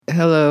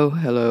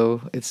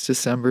Hello. It's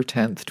December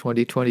 10th,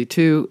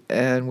 2022,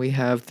 and we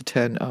have the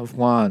Ten of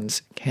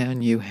Wands.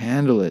 Can you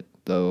handle it,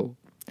 though?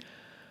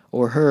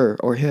 Or her,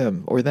 or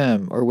him, or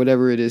them, or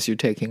whatever it is you're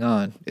taking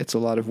on. It's a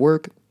lot of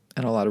work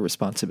and a lot of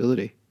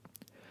responsibility.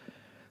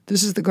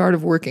 This is the card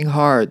of working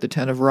hard, the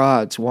Ten of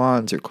Rods,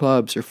 Wands, or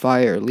Clubs, or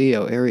Fire,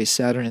 Leo, Aries,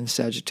 Saturn, and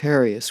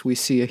Sagittarius. We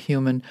see a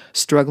human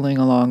struggling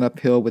along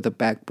uphill with a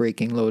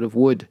back-breaking load of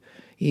wood,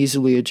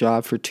 easily a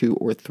job for 2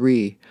 or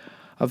 3.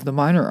 Of the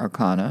minor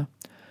arcana,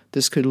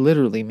 this could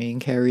literally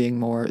mean carrying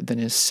more than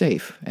is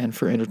safe, and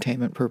for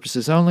entertainment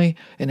purposes only,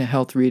 in a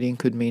health reading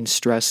could mean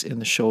stress in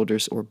the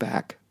shoulders or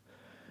back.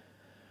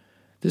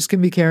 This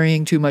can be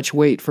carrying too much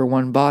weight for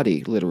one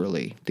body,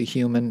 literally. The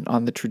human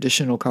on the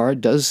traditional card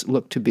does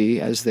look to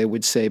be, as they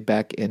would say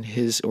back in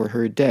his or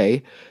her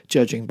day,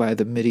 judging by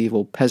the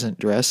medieval peasant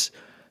dress,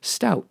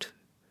 stout.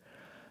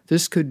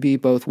 This could be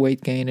both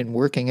weight gain and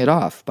working it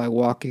off by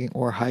walking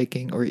or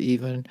hiking or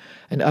even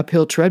an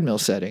uphill treadmill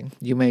setting.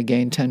 You may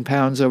gain 10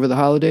 pounds over the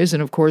holidays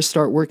and, of course,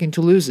 start working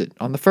to lose it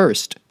on the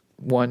 1st.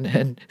 1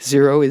 and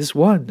 0 is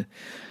 1.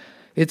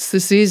 It's the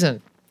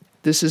season.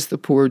 This is the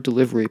poor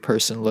delivery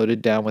person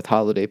loaded down with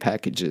holiday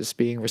packages.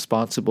 Being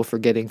responsible for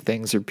getting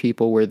things or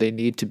people where they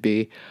need to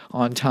be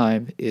on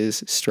time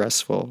is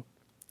stressful.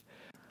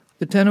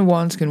 The Ten of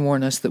Wands can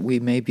warn us that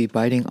we may be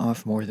biting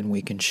off more than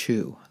we can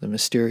chew. The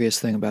mysterious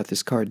thing about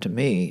this card to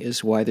me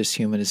is why this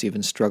human is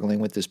even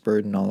struggling with this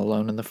burden all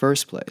alone in the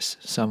first place.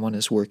 Someone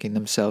is working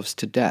themselves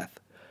to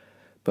death.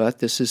 But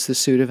this is the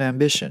suit of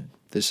ambition.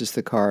 This is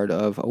the card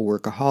of a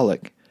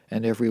workaholic,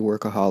 and every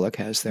workaholic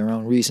has their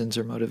own reasons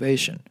or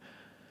motivation.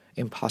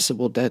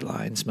 Impossible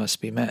deadlines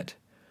must be met.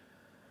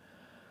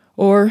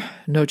 Or,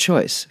 no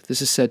choice.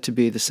 This is said to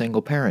be the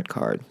single-parent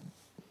card,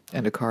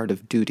 and a card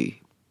of duty.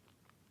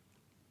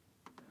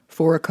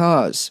 For a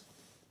cause.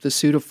 The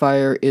suit of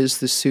fire is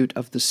the suit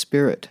of the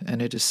spirit,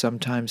 and it is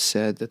sometimes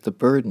said that the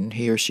burden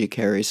he or she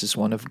carries is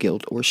one of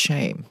guilt or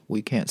shame.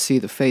 We can't see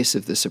the face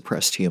of this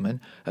oppressed human,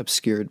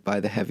 obscured by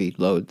the heavy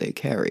load they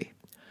carry.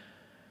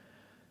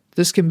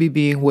 This can be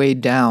being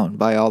weighed down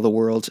by all the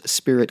world's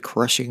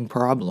spirit-crushing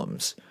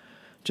problems.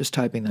 Just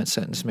typing that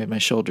sentence made my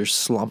shoulders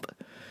slump.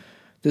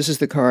 This is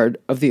the card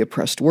of the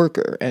oppressed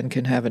worker, and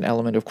can have an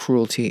element of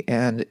cruelty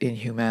and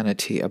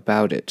inhumanity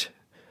about it.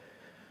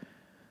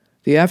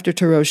 The After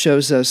Tarot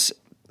shows us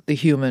the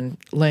human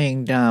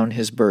laying down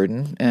his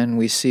burden, and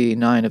we see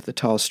 9 of the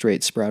tall,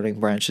 straight, sprouting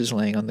branches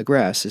laying on the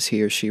grass as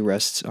he or she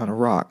rests on a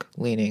rock,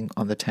 leaning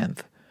on the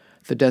 10th.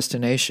 The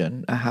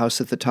destination, a house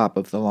at the top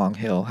of the long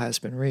hill, has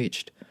been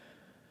reached.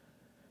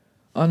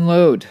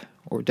 Unload,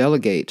 or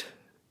delegate.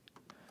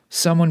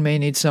 Someone may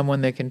need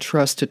someone they can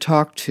trust to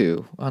talk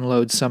to,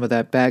 unload some of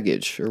that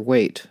baggage or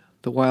weight.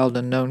 The Wild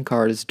Unknown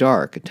card is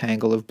dark, a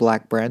tangle of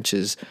black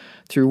branches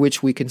through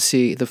which we can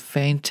see the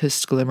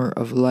faintest glimmer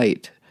of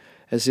light,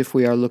 as if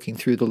we are looking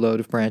through the load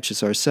of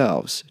branches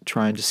ourselves,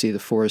 trying to see the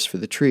forest for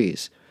the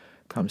trees,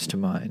 comes to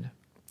mind.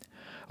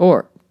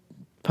 Or,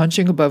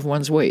 punching above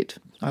one's weight.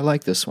 I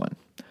like this one,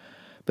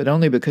 but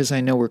only because I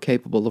know we're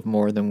capable of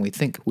more than we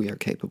think we are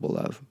capable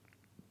of.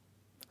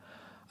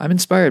 I'm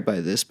inspired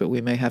by this, but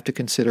we may have to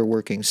consider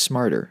working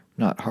smarter,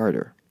 not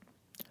harder.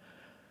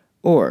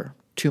 Or,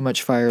 too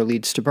much fire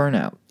leads to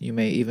burnout. You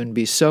may even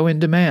be so in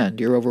demand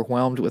you're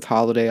overwhelmed with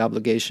holiday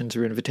obligations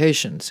or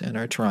invitations and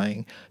are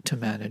trying to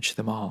manage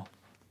them all.